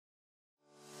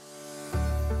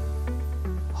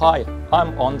Hi,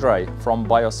 I'm Andre from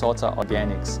BIOSOTA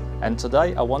Organics, and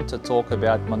today I want to talk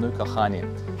about Manuka honey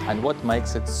and what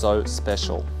makes it so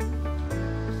special.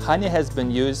 Honey has been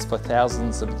used for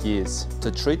thousands of years to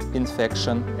treat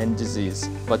infection and disease,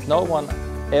 but no one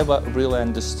ever really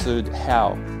understood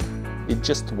how. It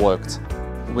just worked.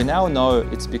 We now know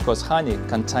it's because honey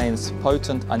contains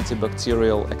potent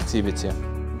antibacterial activity.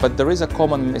 But there is a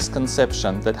common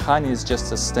misconception that honey is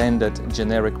just a standard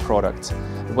generic product,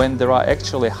 when there are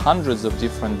actually hundreds of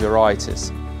different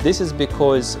varieties. This is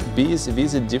because bees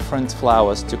visit different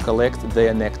flowers to collect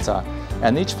their nectar,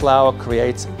 and each flower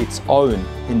creates its own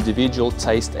individual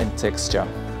taste and texture.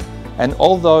 And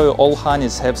although all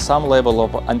honeys have some level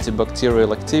of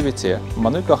antibacterial activity,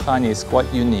 Manuka honey is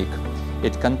quite unique.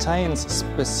 It contains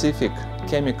specific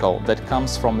chemical that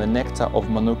comes from the nectar of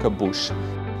Manuka bush.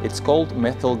 It's called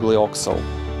methyl glyoxal,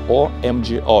 or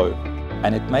MGO,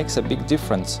 and it makes a big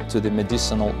difference to the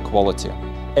medicinal quality.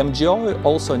 MGO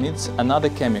also needs another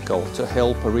chemical to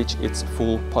help reach its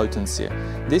full potency.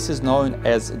 This is known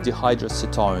as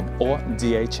Dehydrocetone, or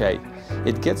DHA.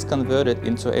 It gets converted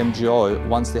into MGO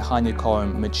once the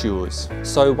honeycomb matures.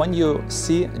 So when you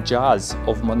see jars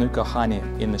of Manuka honey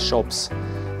in the shops,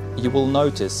 you will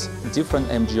notice different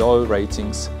MGO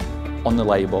ratings on the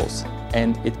labels,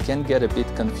 and it can get a bit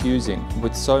confusing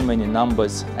with so many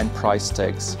numbers and price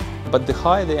tags. But the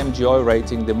higher the MGO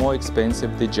rating, the more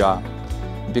expensive the jar,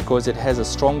 because it has a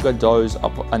stronger dose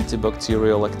of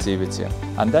antibacterial activity,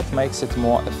 and that makes it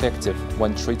more effective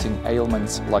when treating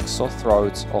ailments like sore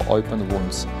throats or open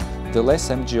wounds. The less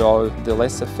MGO, the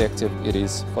less effective it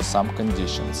is for some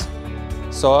conditions.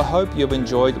 So I hope you've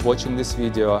enjoyed watching this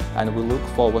video, and we look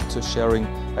forward to sharing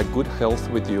a good health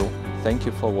with you. Thank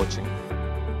you for watching.